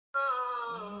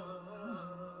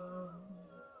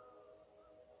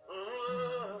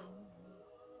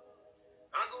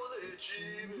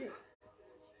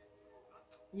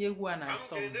Yeguana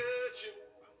Tom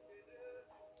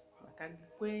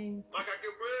Makagwent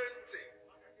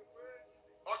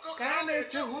Kane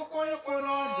Chuko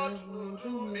Yokoro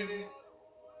Dumini.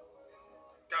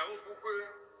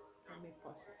 Let me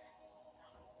pause it.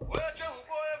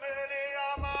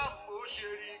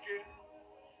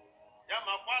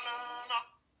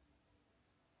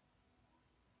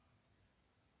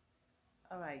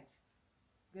 All right.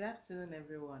 Good afternoon,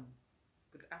 everyone.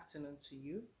 Good afternoon to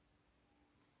you.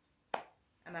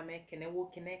 And I'm making a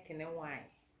walk in a wine.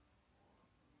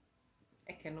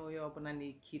 I can know your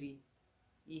banana kiri.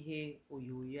 Ihe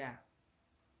oyoya.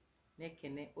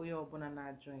 Nekene oyo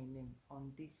banana joining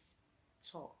on this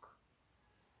talk.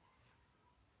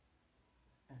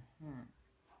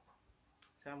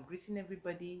 So I'm greeting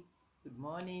everybody. Good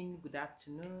morning, good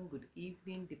afternoon, good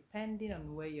evening, depending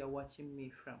on where you're watching me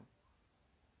from.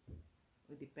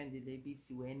 It depends on the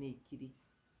ABC where ne kiri.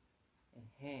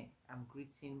 I'm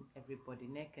greeting everybody.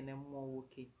 Nekene more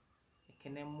woke.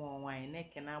 Nekene more wine.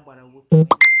 Nekene abara woke.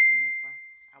 Nekene kwa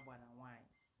abara wine.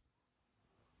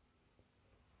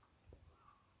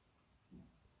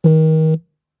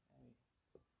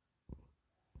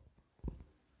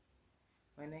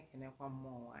 When I can have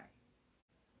more wine.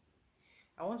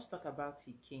 I want to talk about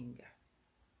Ikenga.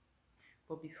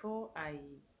 But before I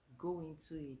go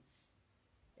into it,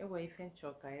 if I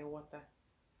talk water.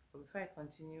 But before I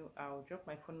continue, I'll drop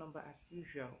my phone number as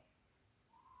usual.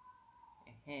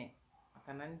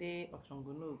 Akanande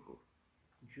Otongonogo,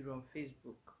 Juro on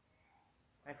Facebook.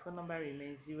 My phone number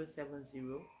remains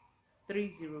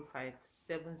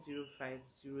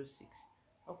 070-305-70506.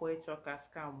 Okay, talk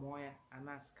ask Moya and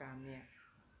ask me.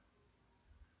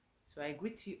 So I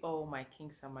greet you all, my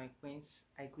kings and my queens.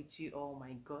 I greet you all,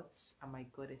 my gods and my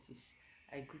goddesses.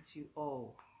 I greet you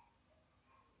all.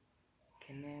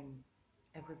 Kenem,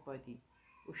 everybody.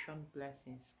 Ocean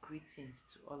blessings, greetings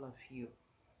to all of you.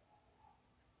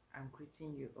 I'm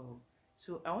greeting you all.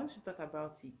 So I want to talk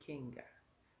about Ikenga.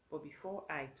 But before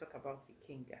I talk about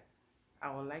Ikenga,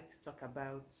 I would like to talk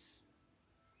about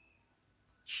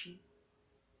Chi.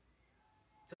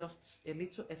 Just a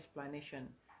little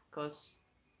explanation, because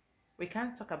we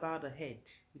can't talk about the head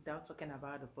without talking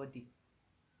about the body.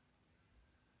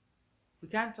 We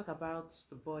can't talk about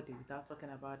the body without talking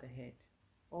about the head.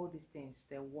 All these things,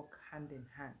 they work hand in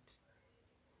hand.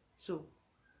 So,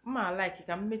 like you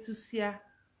can make to see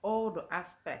all the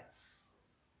aspects.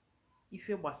 If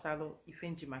you basalo, if you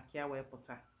njimakia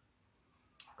wepota.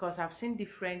 Because I've seen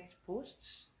different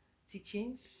posts,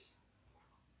 teachings.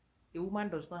 A woman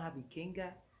does not have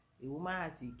Ikenga. A woman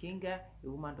has Ikenga. A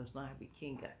woman does not have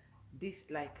Ikenga. This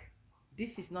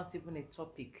is not even a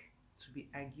topic to be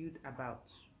argued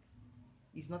about.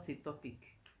 It's not a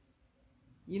topic.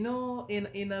 You know,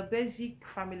 in a basic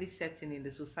family setting in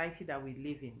the society that we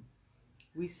live in,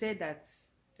 we say that,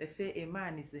 let's say a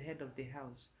man is the head of the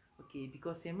house. Okay,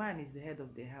 because a man is the head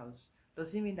of the house,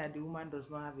 doesn't mean that the woman does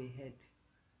not have a head.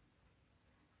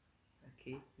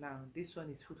 Okay, now this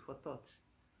one is food for thought.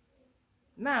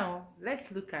 Now,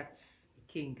 let's look at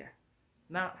Ikenga.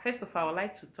 Now, first of all, I would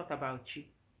like to talk about Chi.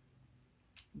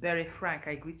 Very frank,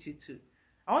 I greet you too.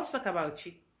 I want to talk about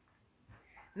Chi.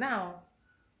 Now,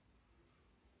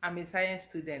 I'm a science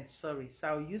student, sorry. So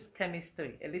I'll use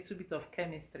chemistry, a little bit of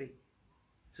chemistry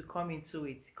to come into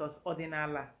it. Because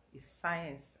Ordinala is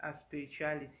science and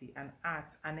spirituality and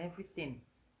arts and everything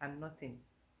and nothing.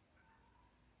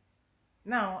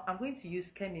 Now, I'm going to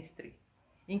use chemistry.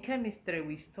 In chemistry,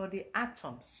 we study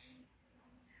atoms.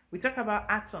 We talk about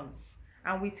atoms.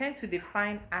 And we tend to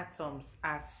define atoms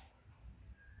as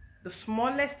the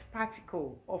smallest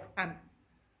particle of an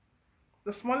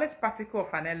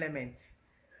element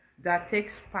that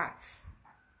takes part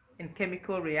in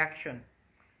chemical reaction.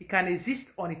 It can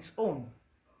exist on its own.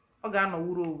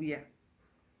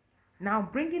 Now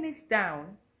bringing it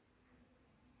down,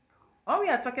 when we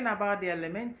are talking about the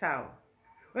elemental,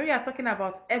 when we are talking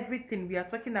about everything, we are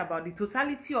talking about the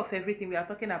totality of everything. We are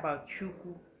talking about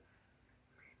Chukwu,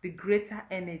 the greater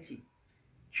energy.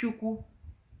 Chukwu.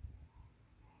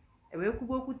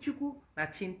 Chukwu na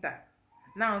Chinta.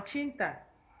 Now Chinta,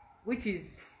 which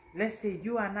is, let's say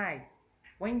you and I,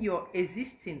 when you're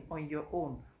existing on your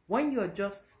own, when you're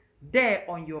just there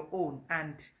on your own,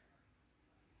 and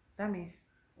that means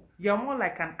you're more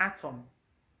like an atom.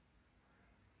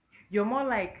 You're more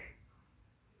like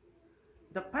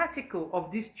the particle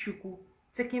of this Chukwu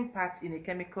taking part in a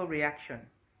chemical reaction.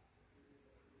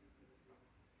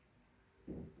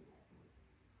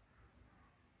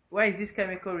 Where is this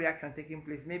chemical reaction taking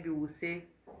place? Maybe we'll say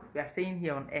we are staying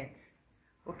here on Earth.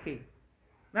 Okay.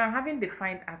 Now, having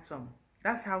defined atom,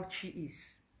 that's how Chi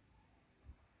is.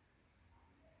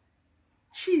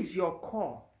 Chi is your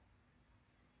core,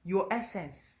 your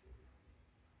essence,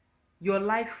 your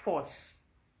life force.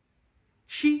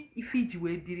 Chi ifiji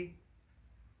wee biri.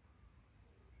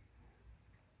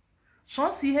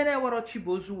 Sonsi ihe na-ewere chi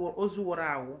bụ ozu woro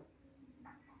awụ.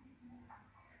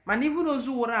 Man, even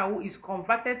ozu woro awụ is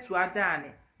converted to aja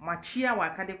ani, ma chi ya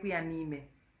wakadekwa ya n'ime.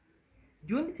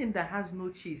 The only thing that has no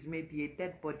chi is maybe a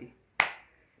dead body.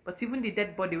 But even the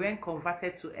dead body, when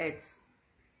converted to earth,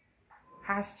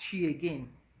 has chi again.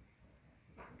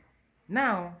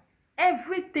 Now,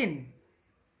 everything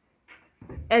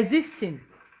existing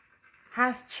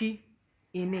has chi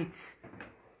in it.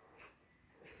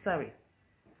 Sorry.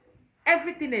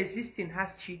 Everything existing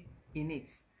has chi in it.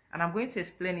 And I'm going to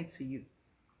explain it to you.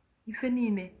 If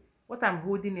any, what I'm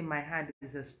holding in my hand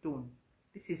is a stone.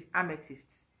 This is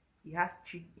amethyst. It has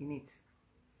chi in it.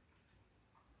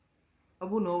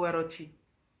 Obu no wero chi.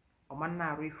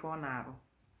 Omanna aru ife na aru.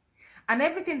 And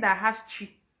everything that has chi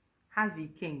has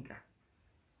Ikenga.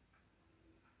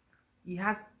 It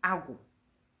has Agu.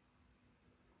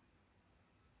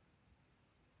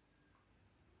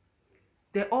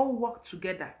 They all work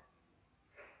together.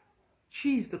 Chi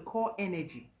is the core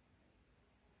energy.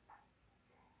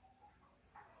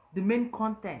 The main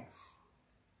contents.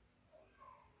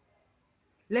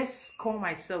 Let's call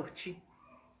myself Chi.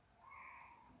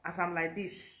 As I'm like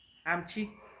this, I'm Chi.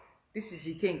 This is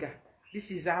Ikenga.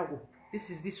 This is Agu. This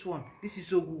is this one. This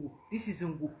is Ogugu. This is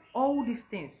Ngu. All these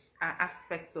things are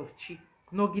aspects of Chi.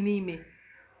 Noginime.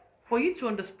 For you to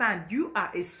understand, you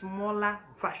are a smaller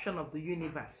version of the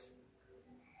universe.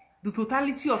 The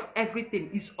totality of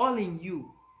everything is all in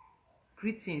you.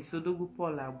 Greetings, Odogu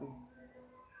Paul Abu.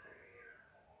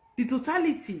 The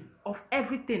totality of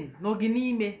everything,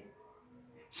 Noginime.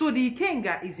 So the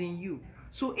Ikenga is in you.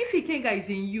 So if Ikenga is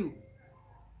in you,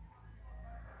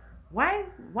 why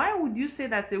would you say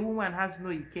that a woman has no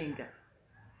Ikenga?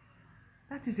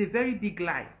 That is a very big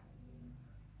lie.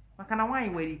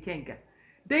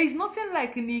 There is nothing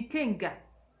like an Ikenga.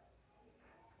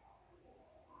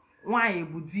 Why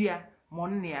budia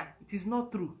monia? It is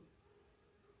not true.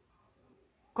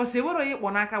 Because so why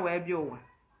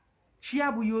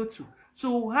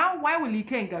will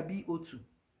Ikenga be O2?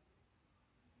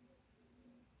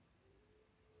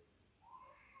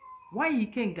 Why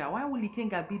Ikenga? Why will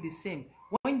Ikenga be the same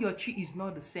when your chi is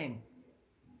not the same?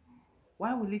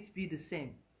 Why will it be the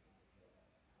same?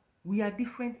 We are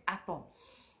different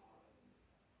atoms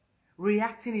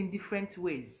reacting in different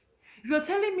ways. If you're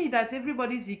telling me that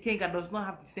everybody's Ikenga does not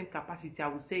have the same capacity, I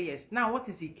will say yes. Now, what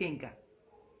is Ikenga?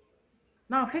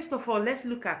 Now, first of all, let's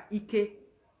look at Ike.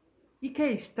 Ike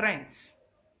is strength,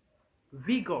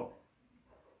 vigor,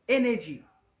 energy.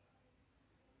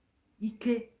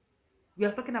 Ike. We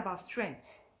are talking about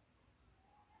strength.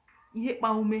 Then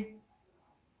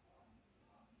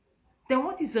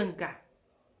what is Nga?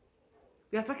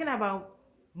 We are talking about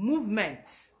movement,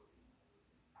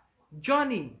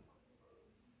 journey.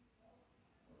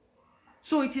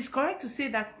 So it is correct to say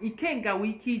that Ikenga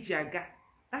wiki jaga.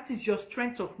 That is your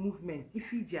strength of movement.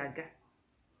 Ifi jaga.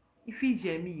 Ifi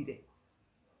jemire.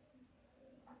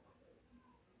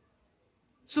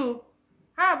 So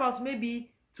how about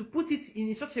maybe to put it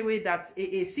in such a way that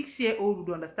a 6-year-old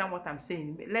would understand what I'm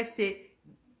saying? Let's say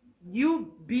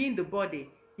you being the body,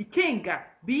 Ikenga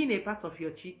being a part of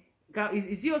your chi.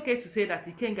 Is it okay to say that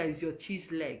Ikenga is your chi's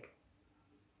leg?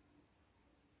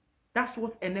 That's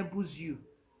what enables you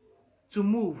to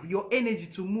move, your energy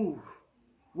to move.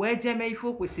 Where that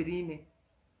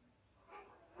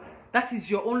is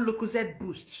your own Locozed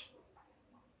boost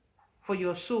for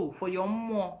your soul, for your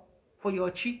more, for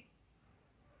your chi.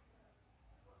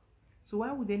 So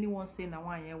why would anyone say na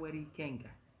one year where Ikenga?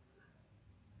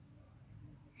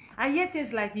 I hear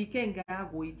things like Ikenga,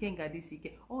 Ago, Ikenga, this,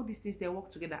 Ikenga. All these things, they work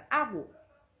together. Ago,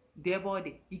 their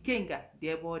body. Ikenga,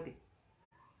 their body.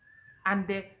 And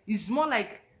it's more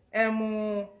like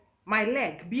my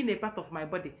leg being a part of my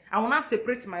body. I will not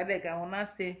separate my leg. I will not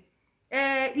say,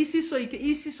 isi so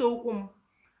ukum,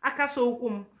 aka so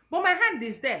ukum. But my hand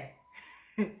is there.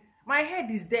 My head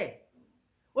is there.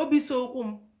 Obi so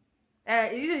ukum.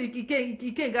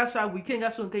 Ikenga so agu,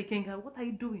 Ikenga so Ikenga. What are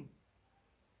you doing?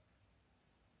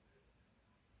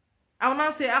 I will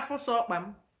not say afo so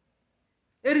okpam.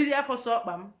 Eriri afo so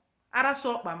okpam. Ara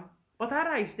so okpam. But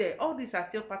Ara is there. All these are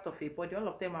still part of a body. All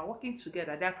of them are working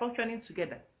together. They are functioning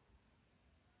together.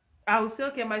 I will say,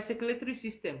 okay, my circulatory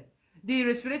system, the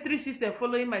respiratory system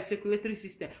following my circulatory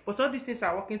system. But all these things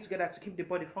are working together to keep the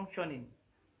body functioning.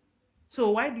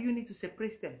 So why do you need to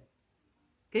separate them?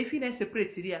 Okay, if you then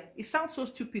separate it, it sounds so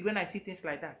stupid when I see things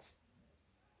like that.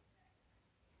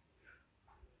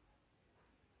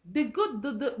 The good,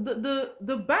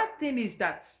 the bad thing is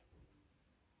that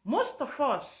most of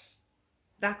us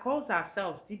that calls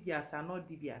ourselves Dibias are not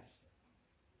Dibias.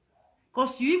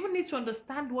 Because you even need to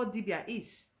understand what Dibia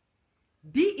is.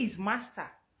 D is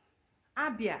master.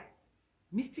 Abia,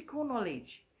 mystical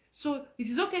knowledge. So it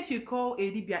is okay if you call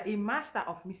a Dibia a master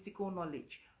of mystical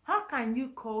knowledge. How can you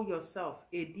call yourself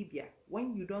a Dibia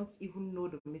when you don't even know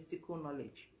the mystical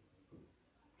knowledge?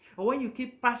 Or when you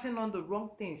keep passing on the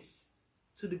wrong things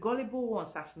to the gullible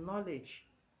ones as knowledge?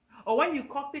 Or when you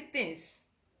copy things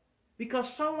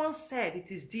because someone said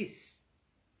it is this.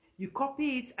 You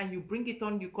copy it and you bring it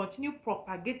on, you continue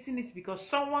propagating it because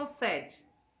someone said.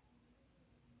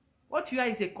 What you are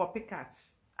is a copycat,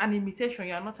 an imitation.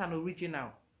 You are not an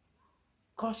original.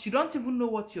 Because you don't even know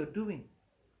what you're doing.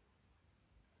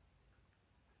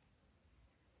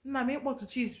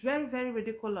 Nnameikpotuchi is very, very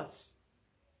ridiculous.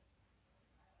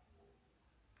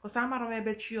 Because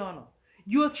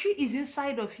your chi is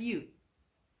inside of you.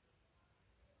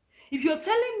 If you're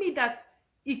telling me that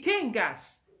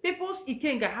Ikengas, people's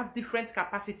Ikenga have different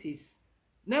capacities,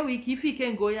 then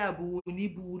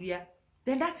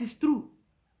that is true.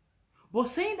 But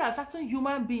saying that certain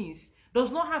human beings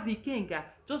does not have Ikenga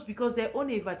just because they own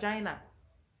a vagina,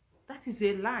 that is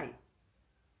a lie.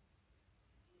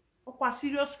 A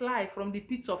serious lie from the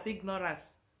pits of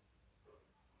ignorance.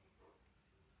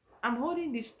 I'm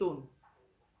holding this stone.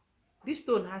 This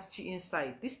stone has chi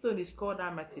inside. This stone is called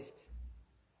amethyst.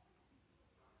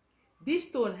 This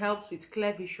stone helps with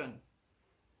clear vision.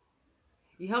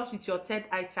 It helps with your third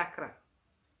eye chakra.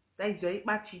 That is your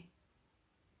ikpachi.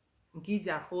 Nkiji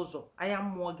afozo. I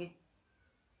am moge.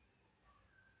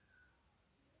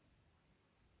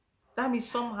 That means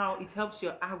somehow it helps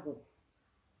your ago.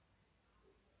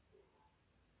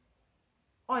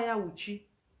 Oya uchi.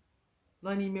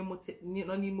 No n'ime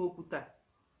okuta.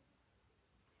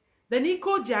 The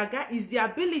Niko Jaga is the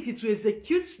ability to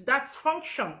execute that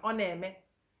function on Eme.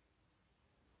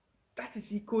 That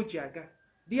is Niko Jaga.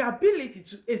 The ability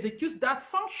to execute that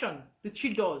function the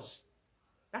Chi does.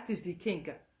 That is the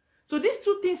Ikenga. So these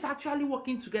two things are actually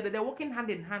working together. They're working hand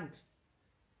in hand.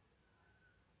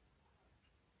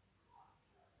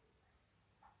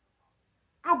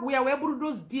 We are able to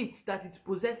those gifts that it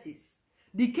possesses.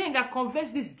 The Ikenga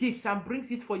converts these gifts and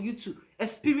brings it for you to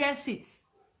experience it.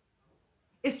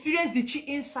 Experience the Chi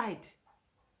inside.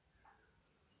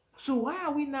 So why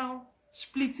are we now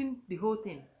splitting the whole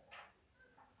thing?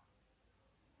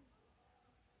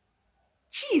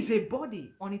 Chi is a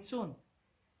body on its own.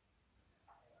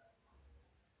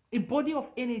 A body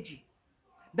of energy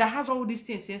that has all these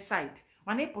things inside.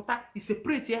 When they put that, it's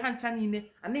separate and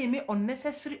they make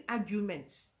unnecessary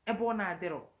arguments.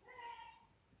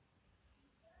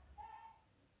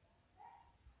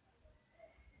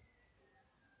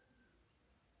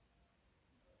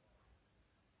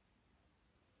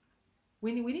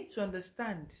 We need to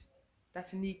understand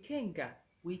that in Ikenga,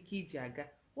 we kijaga.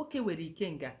 Okay, where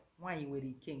Ikenga, why where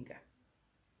Ikenga?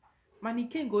 Man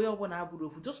Ikenga yo wana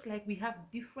aburofu. Just like we have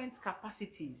different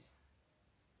capacities,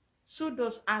 so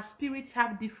does our spirits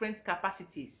have different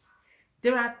capacities.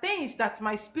 There are things that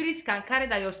my spirit can carry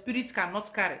that your spirit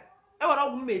cannot carry.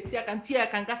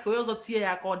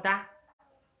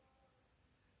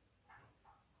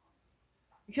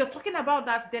 If you're talking about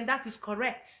that, then that is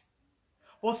correct.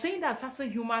 But saying that certain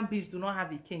human beings do not have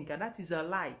Ikenga, that is a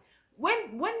lie.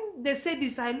 When they say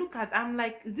this, I'm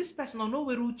like, this person don't know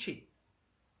where Uche.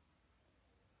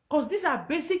 Because these are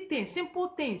basic things, simple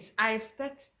things. I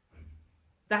expect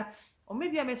that, or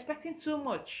maybe I'm expecting too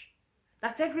much,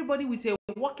 that everybody with a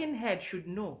working head should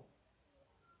know.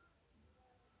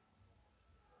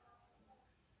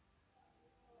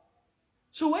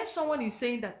 So when someone is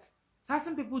saying that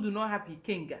certain people do not have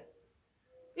Ikenga,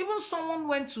 even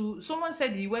someone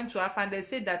said he went to Alpha and they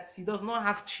said that he does not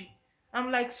have Chi.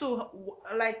 I'm like, so,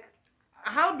 like,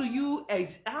 how do you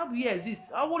exist?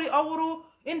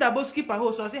 In the bookkeeper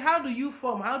house, I say, how do you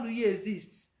form? How do you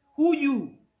exist? Who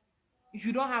you? If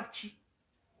you don't have Chi.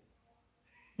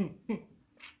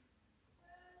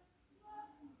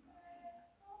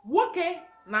 Woke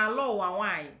na law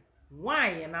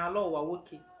why na law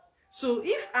woke. So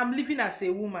if I'm living as a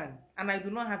woman and I do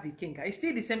not have Ikenga, it's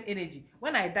still the same energy.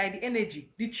 When I die, the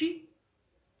energy, the Chi,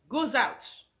 goes out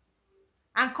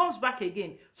and comes back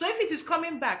again. So if it is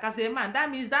coming back as a man, that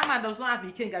means that man does not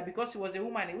have Ikenga because he was a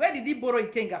woman. Where did he borrow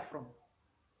Ikenga from?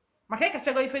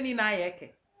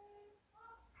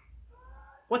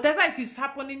 Whatever it is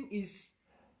happening is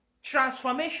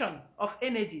transformation of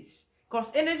energies.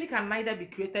 Because energy can neither be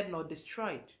created nor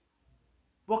destroyed,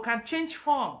 but can change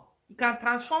form. It can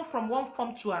transform from one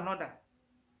form to another.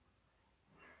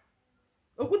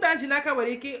 Okuta Jinaka where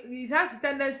it has the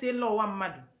tendency to law one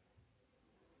mad.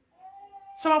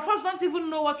 Some of us don't even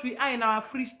know what we are in our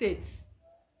free states.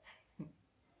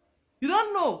 You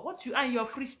don't know what you are in your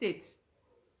free state.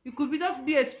 You could just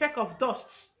be a speck of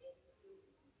dust.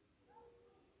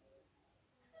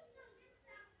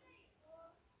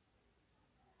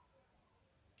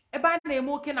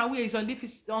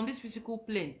 Is on this physical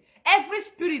plane. Every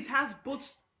spirit has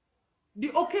both the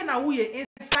Okenawe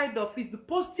inside of it, the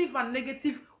positive and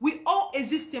negative. We all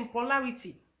exist in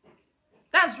polarity.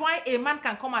 That's why a man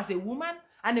can come as a woman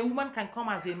and a woman can come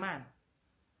as a man.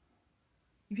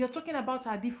 If you're talking about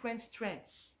our different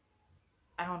strengths,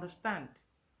 I understand.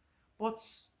 But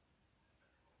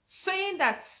saying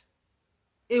that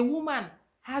a woman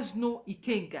has no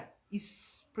Ikenga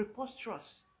is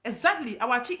preposterous. Exactly.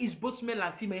 Our chi is both male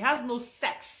and female. He has no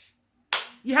sex.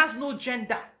 He has no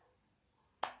gender.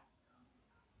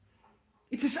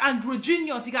 It is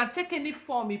androgynous. He can take any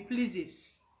form he pleases.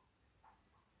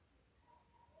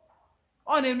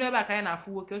 What are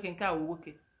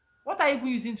you even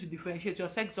using to differentiate your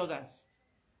sex organs?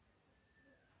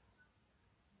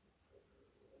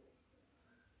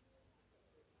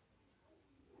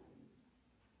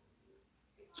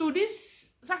 So this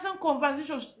certain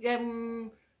conversations,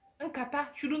 Nkata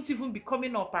shouldn't even be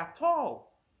coming up at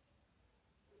all.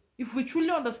 If we truly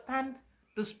understand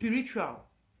the spiritual,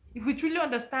 if we truly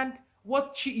understand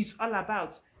what she is all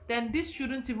about, then this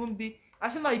shouldn't even be.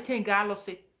 I say no, you can't get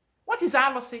alose. What is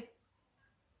alose?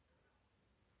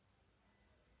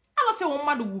 Alose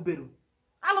woman wuberu.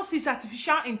 Alose is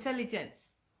artificial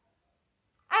intelligence.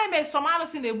 I mean some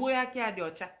alose in a boya kia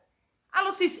diocha.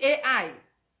 Alose is AI.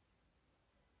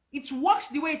 It works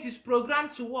the way it is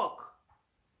programmed to work.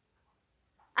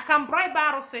 I can bribe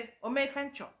alose or make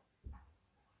venture.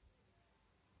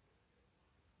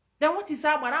 Then what is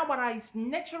Abara? Abara is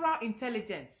natural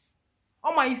intelligence.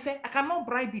 Oh my ife, I cannot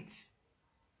bribe it.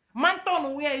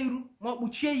 Manton where you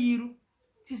yiru.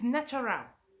 It is natural.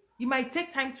 It might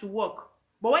take time to work,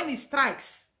 but when it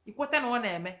strikes, it put on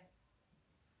eme.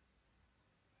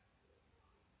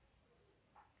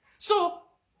 So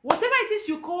whatever it is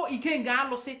you call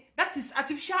Ikenga, say that is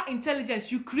artificial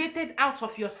intelligence you created out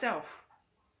of yourself.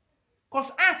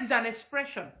 Because art is an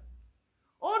expression.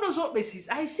 All those bases,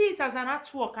 I see it as an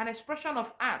artwork, an expression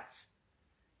of art.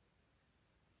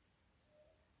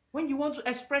 When you want to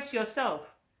express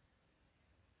yourself,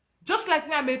 just like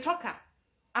me, I'm a talker,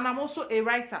 and I'm also a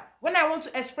writer. When I want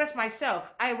to express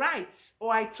myself, I write,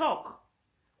 or I talk,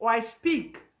 or I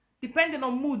speak, depending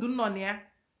on mood. And when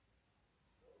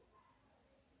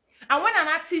an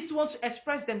artist wants to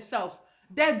express themselves,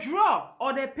 they draw,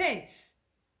 or they paint,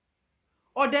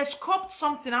 or they sculpt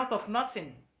something out of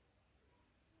nothing.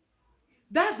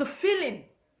 That's the feeling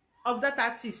of that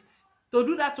artist. To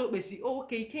do that, they say, oh,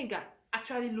 okay, Ikenga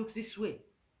actually looks this way.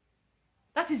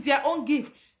 That is their own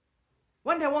gift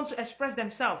when they want to express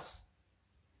themselves.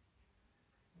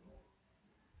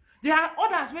 There are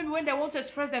others, maybe when they want to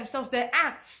express themselves, they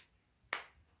act.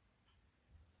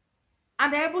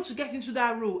 And they're able to get into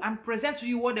that role and present to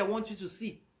you what they want you to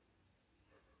see.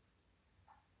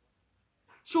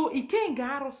 So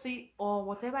Ikenga say, or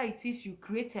whatever it is you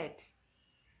created,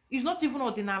 it's not even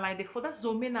ordinary like that. That's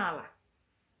Zomenala.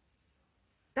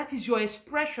 That is your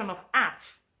expression of art.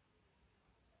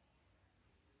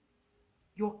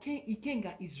 Your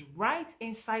Ikenga is right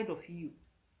inside of you.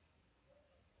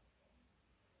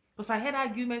 Because I had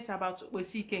arguments about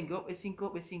Ikenga,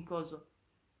 Ikenga.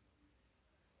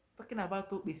 Talking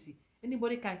about Okbesi.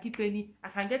 Anybody can keep any. I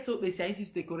can get Okbesi. I use it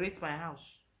to decorate my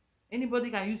house.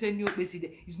 Anybody can use any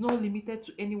Okbesi. It's not limited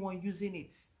to anyone using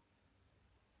it.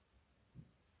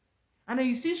 And then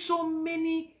you see so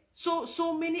many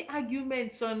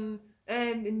arguments on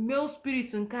male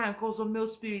spirits and can cause of male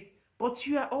spirits, but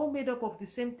you are all made up of the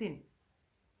same thing.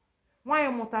 Why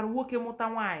motar woke mota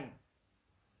why?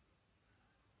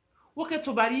 Woke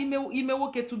to bari ime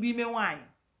woke to be ime why?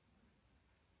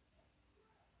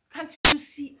 Can't you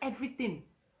see everything?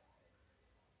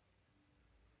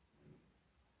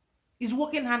 Is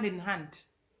working hand in hand.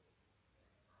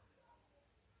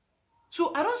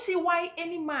 So I don't see why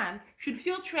any man should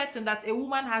feel threatened that a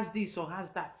woman has this or has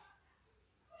that.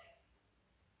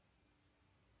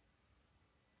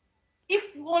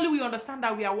 If only we understand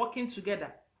that we are working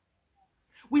together.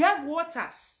 We have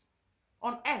waters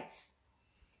on earth.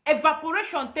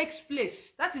 Evaporation takes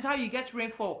place. That is how you get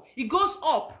rainfall. It goes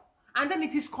up and then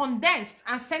it is condensed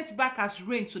and sent back as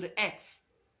rain to the earth.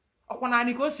 Or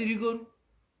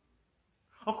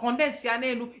condensed,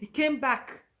 it came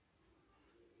back.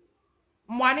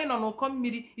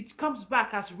 It comes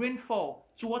back as rainfall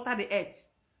to water the earth.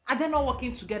 And they're not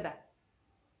working together.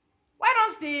 Why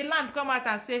don't the land come out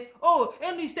and say, oh,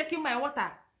 Enu is taking my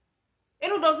water?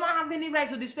 Enu does not have any right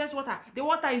to dispense water. The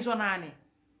water is on Ani.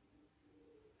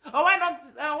 Or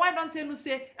why don't Enu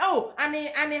say, oh, Ani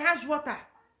has water,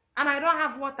 and I don't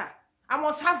have water. I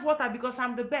must have water because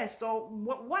I'm the best. Or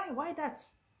why that?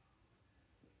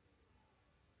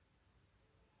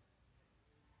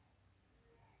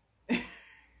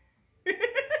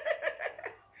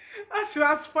 As you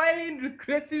are spoiling the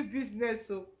creative business,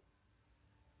 so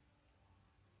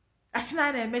as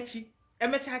na emechi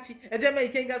emechachi edeme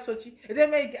Ikenga sochi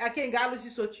edeme Ikenga alusi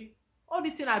sochi. All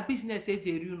these things are business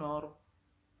ejeru n'ọrụ.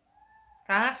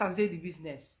 Ka ha say the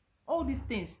business. All these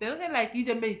things, they don't say like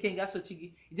ideme Ikenga sochi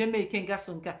gi, ideme Ikenga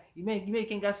sonka, ime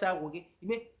Ikenga sa agwo gi,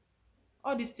 ime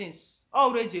all these things.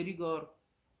 All ejeru go ọrụ.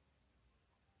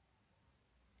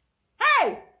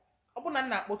 Hey! Obuna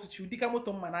na akpotuchi udika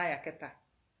moto mma na aya keta.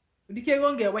 Udika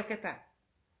ego ngewe keta.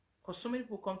 Because so many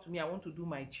people come to me, I want to do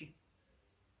my chi.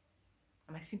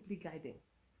 And I simply guide them.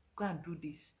 Go and do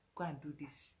this. Go and do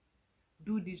this.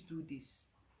 Do this, do this.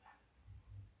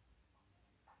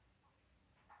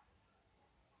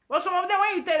 But some of them,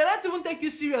 when you tell them, they don't even take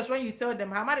you serious when you tell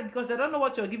them, Hamari, because they don't know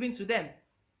what you're giving to them.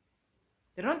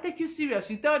 They don't take you serious.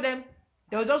 You tell them,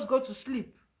 they'll just go to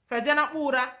sleep. They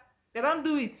don't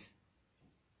do it.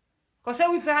 Because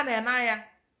they're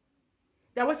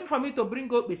waiting for me to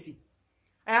bring up Bessie.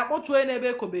 I have to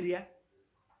enable Koberia.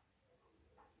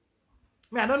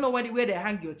 I don't know where they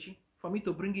hang your chi for me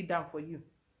to bring it down for you.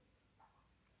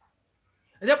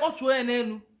 Some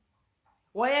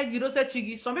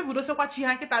people don't say what chi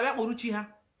ha.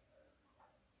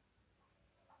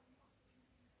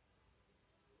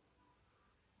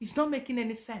 It's not making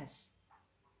any sense.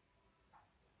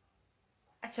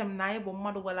 And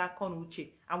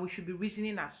we should be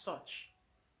reasoning as such.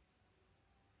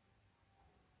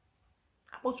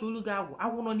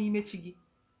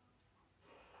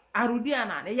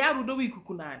 Arudiana, ya rudo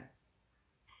ikuku nani.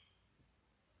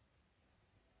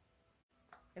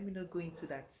 Let me not go into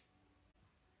that,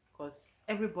 because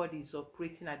everybody is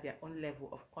operating at their own level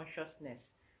of consciousness.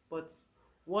 But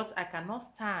what I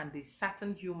cannot stand is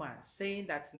certain humans saying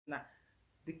that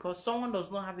because someone does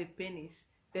not have a penis,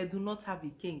 they do not have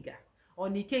Ikenga. Or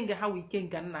Ikenga how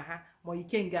Ikenga naha, mo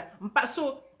Ikenga.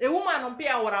 So a woman on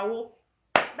pia warawo,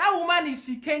 that woman is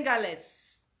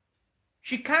Ikenga-less.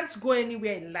 She can't go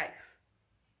anywhere in life.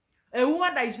 A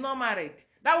woman that is not married,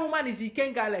 that woman is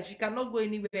Ikenga-less. She cannot go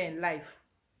anywhere in life.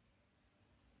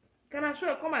 Can I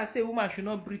swear, come and say a woman should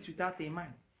not breathe without a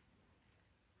man?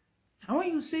 And when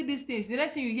you say these things, the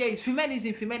next thing you hear is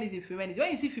feminism, feminism, feminism.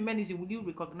 When you see feminism, will you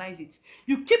recognize it?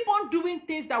 You keep on doing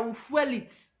things that will fuel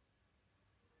it.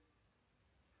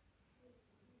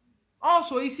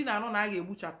 Also, you see,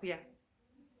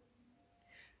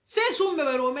 since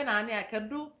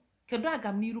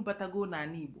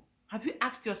have you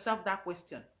asked yourself that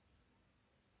question?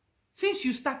 Since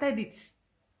you started it,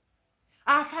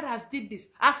 our fathers did this,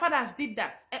 our fathers did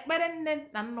that.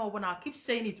 I keep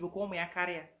saying it because my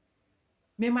career.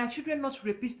 May my children not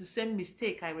repeat the same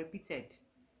mistake I repeated.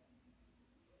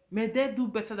 May they do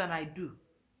better than I do.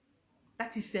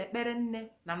 That is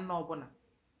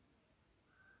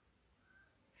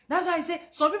that's why I say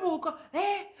some people will call,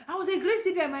 hey, I was a grace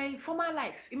DB in my former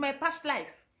life, in my past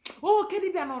life. Oh, okay,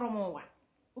 DB anoromowa.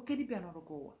 Okay, DB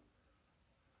anorogowa.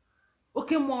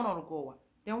 Okay, more anorogowa.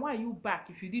 Then why are you back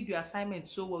if you did your assignment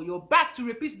so well? You're back to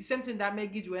repeat the same thing that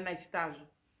made you when I start.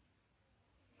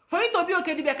 For you to be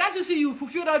okay, DB, can't you see you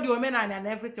fulfilled all the omen and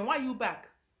everything? Why are you back?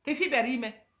 Since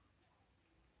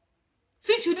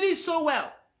you did it so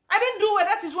well, I didn't do it.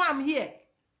 That is why I'm here.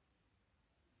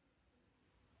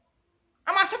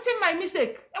 I'm accepting my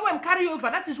mistake. I will carry over.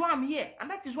 That is why I'm here. And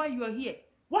that is why you are here.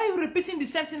 Why are you repeating the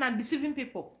same thing and deceiving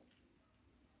people?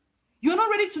 You're not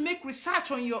ready to make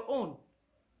research on your own.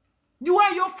 You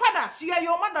are your fathers. You are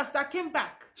your mothers that came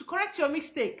back to correct your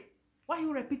mistake. Why are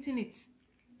you repeating it?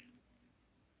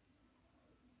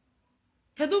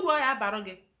 Kedu uru ya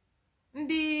baroge?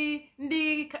 Ndi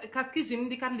catechism,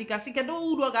 ndi Catholic asị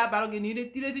kedu uru ga baroge ni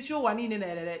ile show wa niile na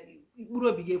elele ikpuru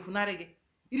obi ga-efunarị gị.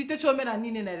 You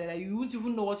won't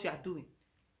even know what you are doing.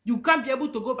 You can't be able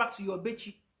to go back to your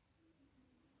bechi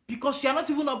because you are not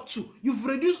even up to. You've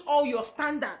reduced all your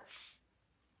standards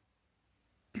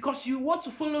because you want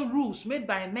to follow rules made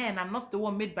by men and not the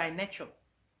one made by nature.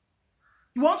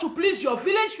 You want to please your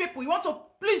village people. You want to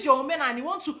please your men and you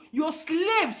want to your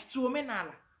slaves to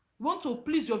omenala. You want to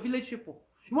please your village people.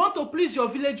 You want to please your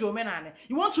village omenala.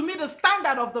 You want to meet the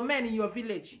standard of the men in your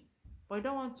village, but you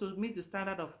don't want to meet the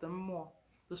standard of the more.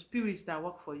 The spirits that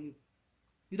work for you.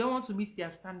 You don't want to meet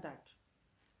their standard.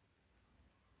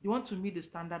 You want to meet the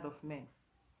standard of men.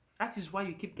 That is why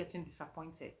you keep getting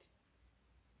disappointed.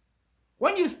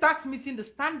 When you start meeting the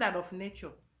standard of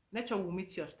nature, nature will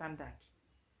meet your standard.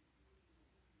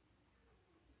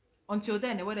 Until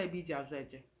then, whether it be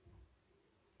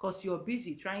because you're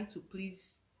busy trying to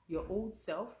please your old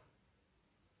self,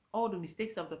 all the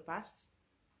mistakes of the past.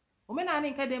 The one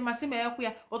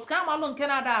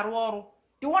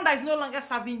that is no longer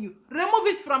serving you, remove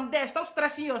it from there. Stop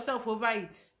stressing yourself over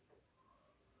it.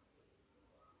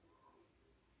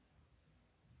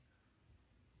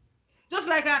 Just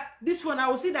like this phone, I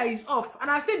will see that it's off, and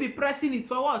I'll still be pressing it.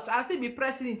 For what? I'll still be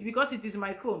pressing it because it is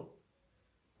my phone.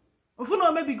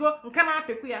 Maybe go,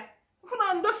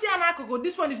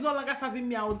 this one is no longer serving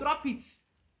me, I will drop it.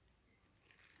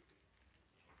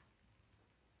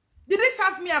 Did it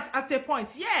serve me at a point?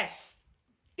 Yes.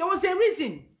 There was a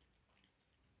reason.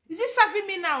 Is it serving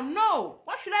me now? No.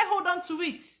 Why should I hold on to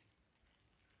it?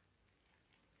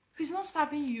 If it's not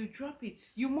serving you, drop it.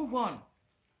 You move on.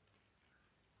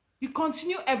 You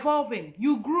continue evolving.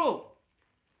 You grow.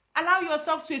 Allow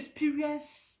yourself to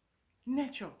experience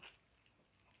nature.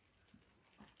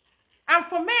 And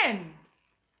for men,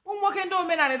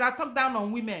 men that talk down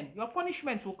on women, your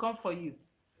punishment will come for you.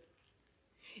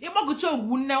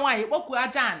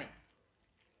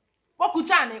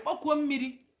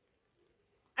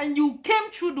 And you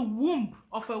came through the womb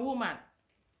of a woman.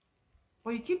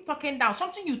 But you keep talking down.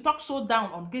 Something you talk so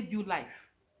down on gave you life.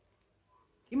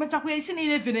 But the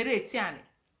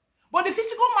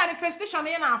physical manifestation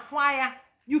in our fire,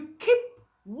 you keep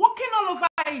walking all over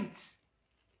it.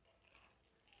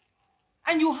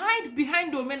 And you hide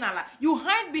behind Omenala. You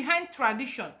hide behind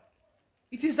tradition.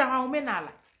 It is our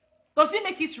Omenala. Does it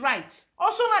make it right?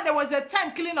 Also, now there was a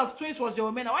time killing of twins was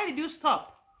your Omenala. Why did you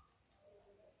stop?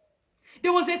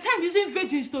 There was a time using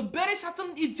virgins to bury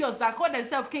certain idiots that called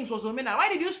themselves kings was Omenala. Why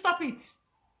did you stop it?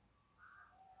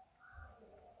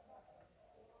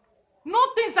 No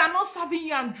things are not serving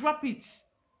you and drop it.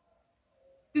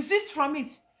 Desist from it.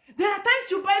 There are times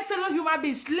you buy fellow human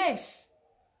beings, slaves,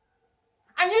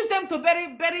 and use them to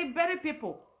bury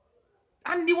people.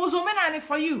 And it was Omenala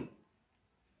for you.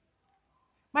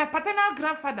 My paternal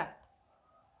grandfather,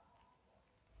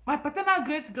 my paternal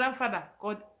great-grandfather,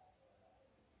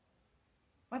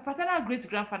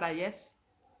 yes,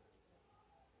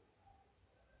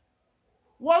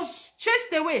 was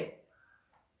chased away.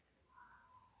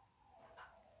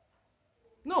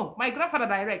 No, my grandfather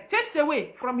direct, chased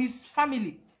away from his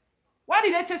family. Why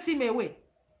did they chase him away?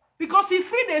 Because he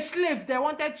freed a slave they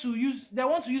want to use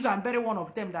and bury one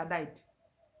of them that died.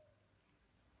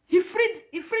 He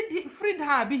freed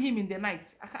her, be him in the night.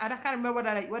 I can't remember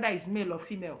whether it's male or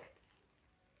female.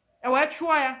 And we're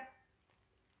Troya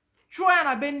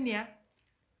na Benia.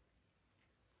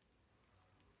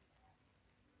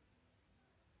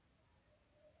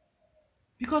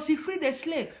 Because he freed a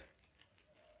slave.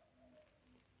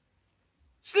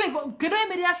 Slave,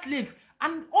 slave.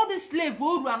 And all the slaves,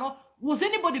 was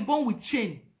anybody born with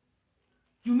chain?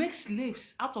 You make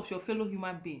slaves out of your fellow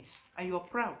human beings. And you're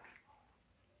proud.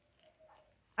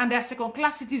 And they're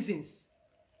second-class citizens.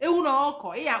 At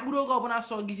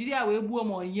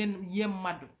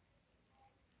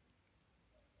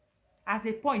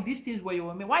a point, these things were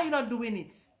your men. Why are you not doing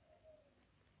it?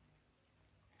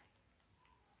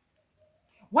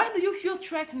 Why do you feel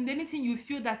threatened? Anything you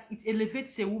feel that it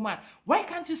elevates a woman? Why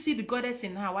can't you see the goddess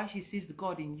in her while she sees the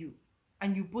God in you?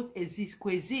 And you both exist,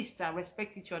 coexist, and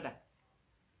respect each other.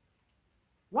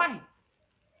 Why?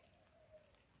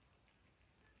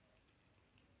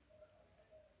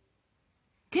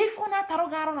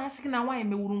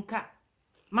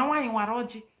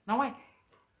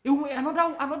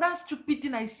 Another stupid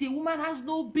thing I see, a woman has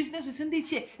no business within the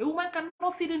chair. A woman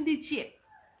cannot fit in the chair.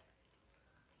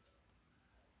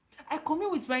 I come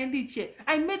in with my in the chair.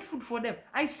 I made food for them.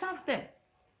 I served them.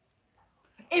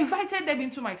 Invited them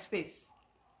into my space.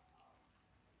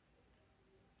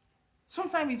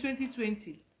 Sometime in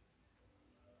 2020.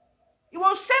 It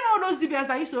was same all those DBS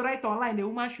I used to write online. The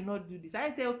woman should not do this.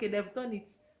 I say, okay, they've done it.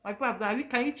 My people,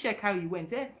 can you check how it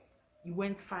went? It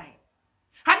went fine.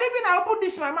 Had it been I put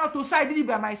this in my mouth to say I did it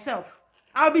by myself,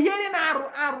 I'll be hearing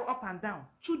arrow up and down.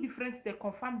 Two different, they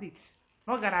confirmed it.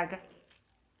 No garaga.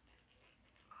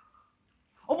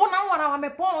 Obo na wara me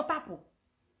pon tapo.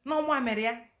 No mo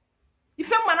ameria.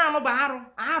 If a man no ba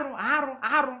arrow.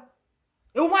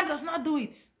 A woman does not do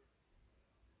it.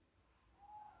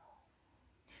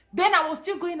 Then I was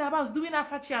still going about doing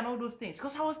afachi and all those things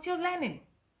because I was still learning.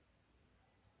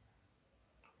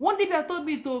 One day they told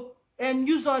me to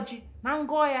use Oji.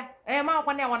 Nangoya. Ma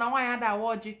kwane wana waya da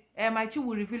Oji. My chi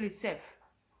will reveal itself.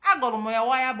 I got my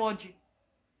wire boji.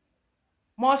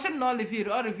 Motion no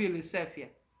reveal itself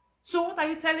here. So what are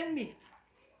you telling me?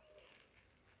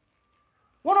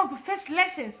 One of the first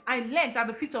lessons I learned at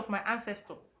the feet of my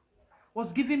ancestor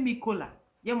was giving me cola.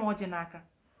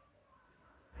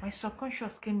 My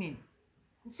subconscious came in.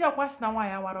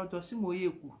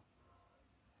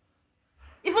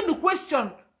 Even the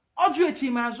question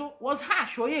was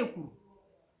harsh.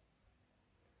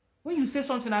 When you say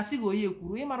something, I see go you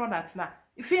matter that now.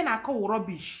 If you na call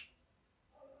rubbish,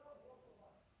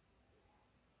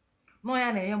 no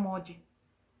ya na emoji.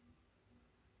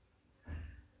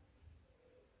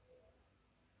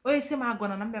 Oye se ma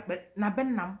agona na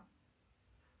bennam.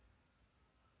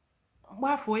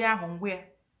 Gbafo ya ahụ.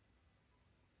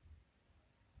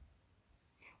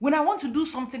 When I want to do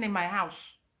something in my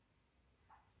house,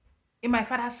 in my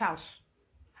father's house,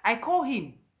 I call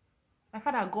him. My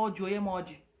father God Joye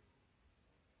Moji.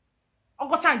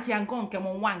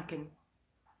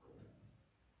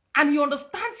 And he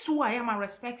understands who I am and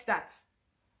respects that.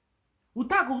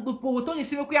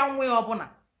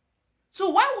 So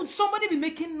why would somebody be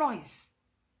making noise?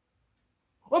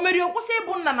 So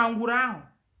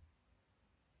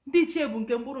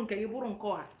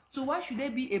why should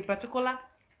there be a particular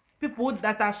people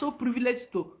that are so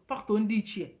privileged to talk to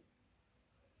Ndichie?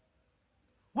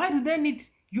 Why do they need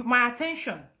my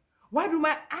attention? Why do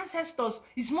my ancestors?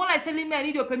 It's more like telling me I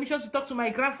need your permission to talk to my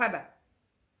grandfather.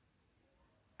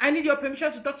 I need your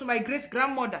permission to talk to my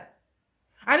great-grandmother.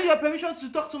 I need your permission to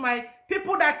talk to my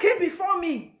people that came before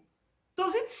me.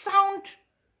 Does it sound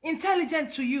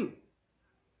intelligent to you?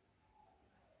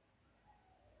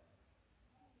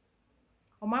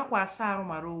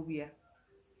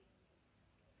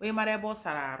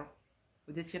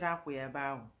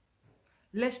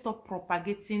 Let's stop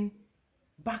propagating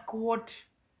backward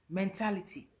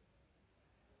mentality.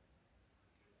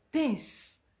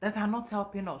 Things that are not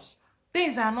helping us.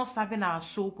 Things that are not serving our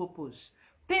soul purpose.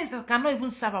 Things that cannot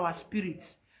even serve our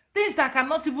spirits. Things that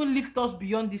cannot even lift us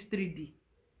beyond this 3D.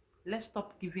 Let's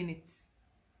stop giving it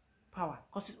power.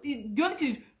 Because the only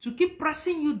thing is to keep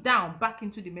pressing you down back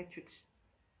into the matrix.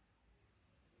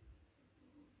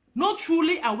 No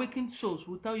truly awakened souls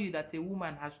will tell you that a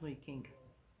woman has no Ikenga.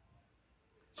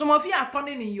 Some of you are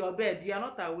turning in your bed. You are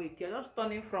not awake. You are just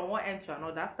turning from one end to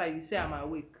another. After you say, I'm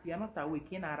awake. You are not awake.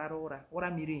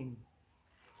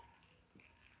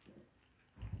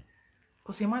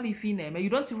 Because you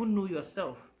don't even know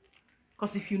yourself.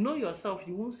 Because if you know yourself,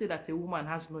 you won't say that a woman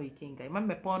has no Ikenga.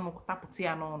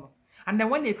 And then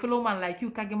when a fellow man like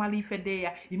you,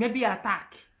 you may be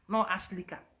attacked. No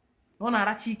aslika. No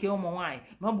narachike omo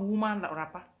no woman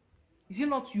rapper. Is it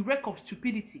not you wreck of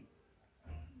stupidity?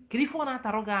 That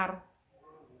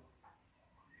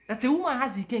a woman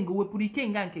has Ikenga, we put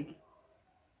Ikenga nkegi.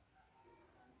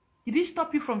 Did it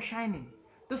stop you from shining?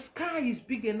 The sky is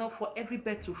big enough for every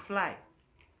bird to fly.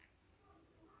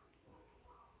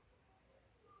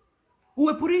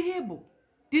 We put it.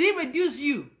 Did it reduce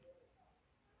you?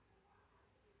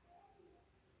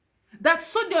 That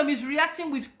sodium is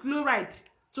reacting with chloride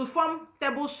to form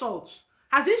table salts.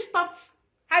 Has it stopped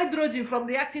hydrogen from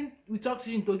reacting with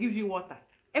oxygen to give you water?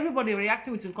 Everybody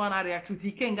reacting with Ikenga reacts with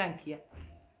Ikenga and Kia.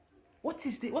 What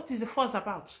is the fuss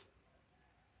about?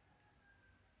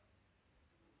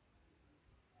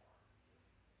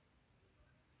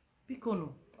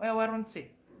 Bikono, I warrant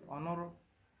say, Honoro.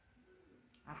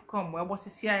 I've come where was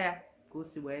this ya? Go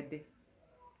see where they.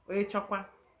 Oye chokwa.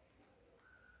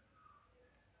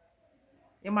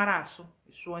 Emaraso,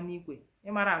 isu onigwe.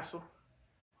 Emaraso.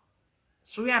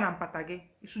 Suya na mpatage,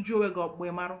 isu jowe go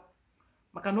bwe maro.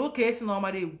 Maka na oke esi na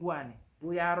ọmara egwu ani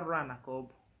bụ ya arụrụ ana ka ọ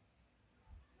bụ.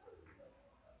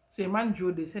 So man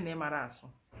jode se na mara asụ.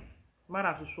 Mara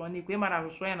asụ sụọ n'ikwe, mara asụ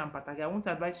sụọ ya na mpata gị. I won't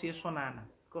advise you ịsụ na ana.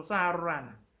 Ka ọsọ arụrụ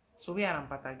ana. Sụọ ya na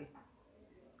mpata gị.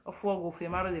 Ọfụ ọgwụ ofe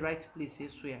mara the right place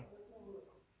ịsụ ya.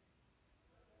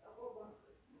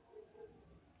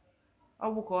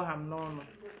 Ọ bụ ka ọ ha m n'ọnụ.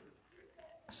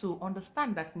 So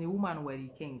understand that na a woman nwere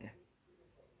Ikenga.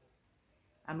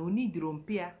 And we need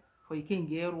rompia for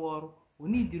Ikenga ịrụ ọrụ. We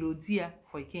need the rodia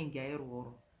for Ikenga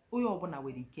ịrụ. Oyo ọbụna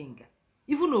were Ikenga.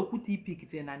 Even okwute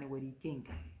ipikite na were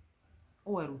Ikenga.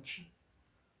 O were uchi.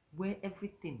 Where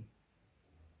everything.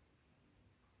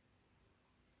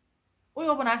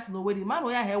 Oyo ọbụna asị na oweri man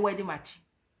oya ha ewedi machi.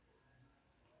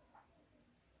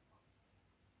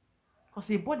 Because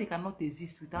a body cannot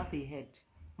exist without a head.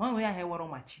 Man oya ha ewero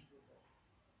machi.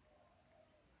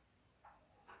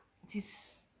 It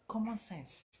is common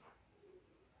sense.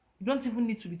 You don't even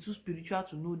need to be too spiritual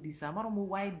to know this. I don't know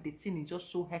why the thing is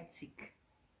just so hectic.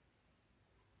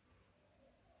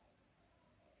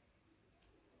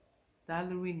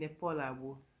 Valerie Nepal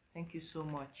Abo. Thank you so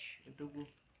much.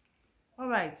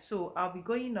 Alright, so I'll be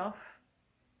going off.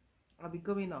 I'll be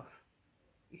going off.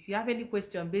 If you have any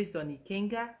question based on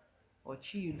Ikenga or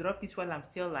Chi, you drop it while I'm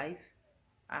still live.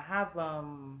 I have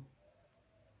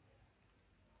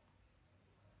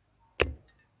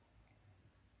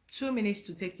 2 minutes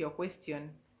to take your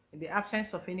question. In the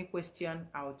absence of any question,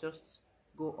 I'll just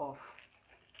go off.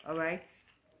 All right,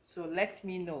 so let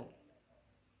me know.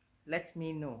 Let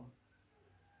me know.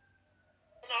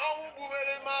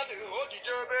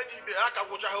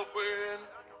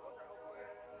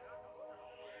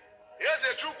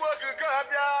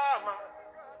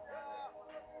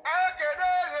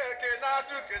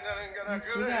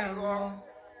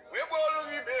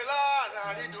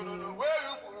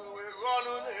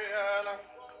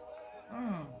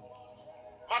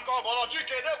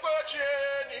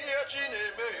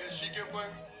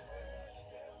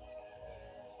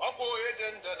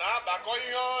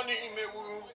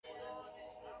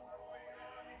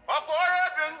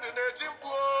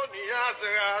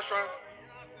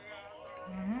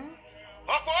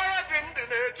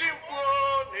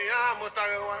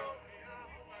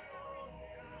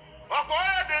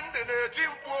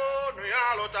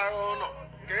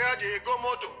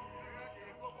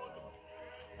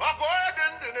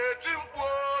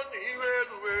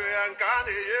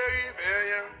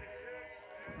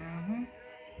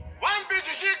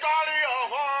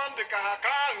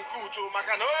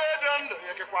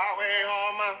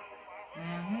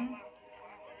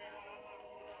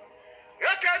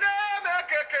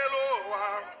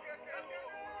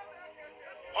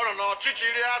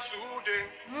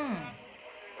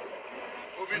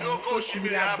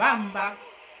 Bamba.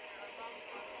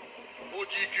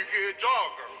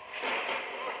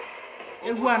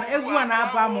 Everyone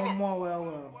about more well.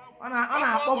 On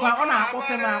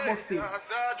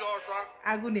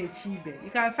you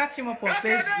can search him up on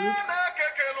Facebook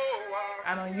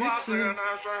and on YouTube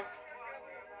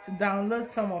to download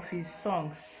some of his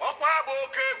songs.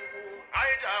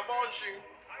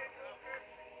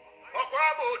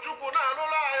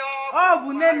 Oh,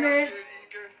 Bunene.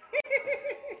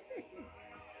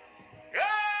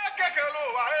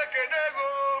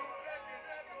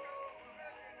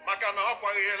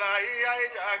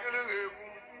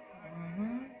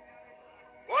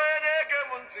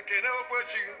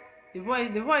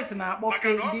 The voice now,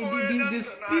 the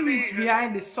spirit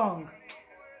behind the song.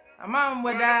 A man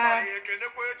whether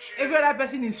every other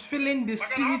person is feeling the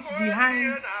spirit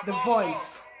behind the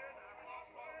voice.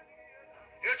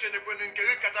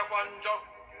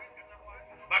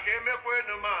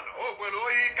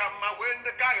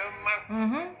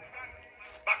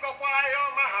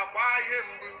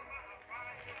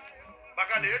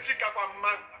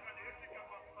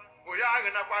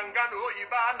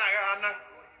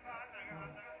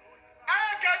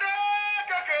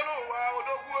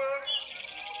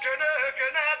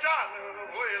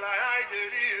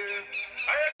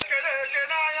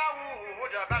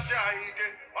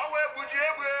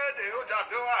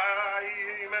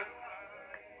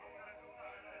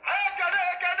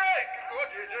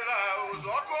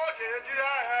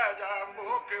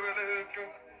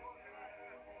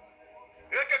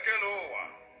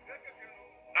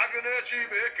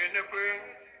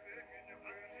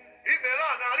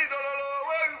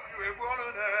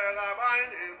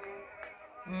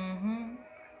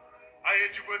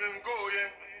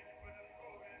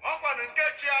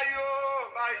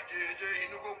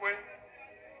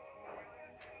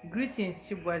 Greetings,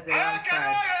 Chibwas around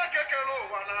 5.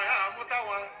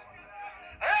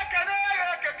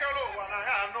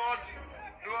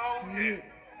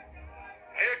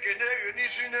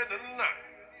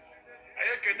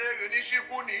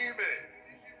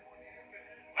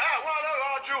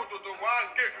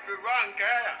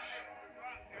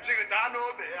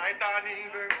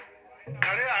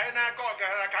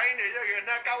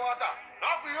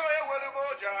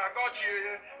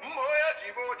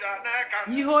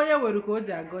 Ihoya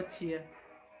werukoja gochie.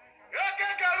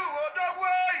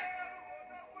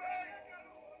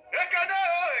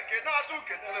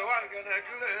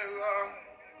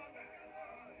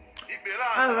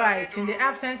 All right, in the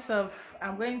absence of,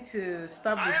 I'm going to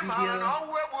stop the video.